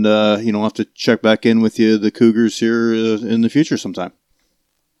time, and we'll have to check back in with you, the Cougars, here in the future sometime.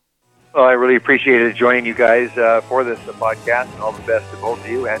 Well, I really appreciated joining you guys for this podcast, and all the best to both of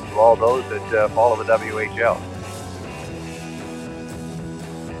you and to all those that follow the WHL.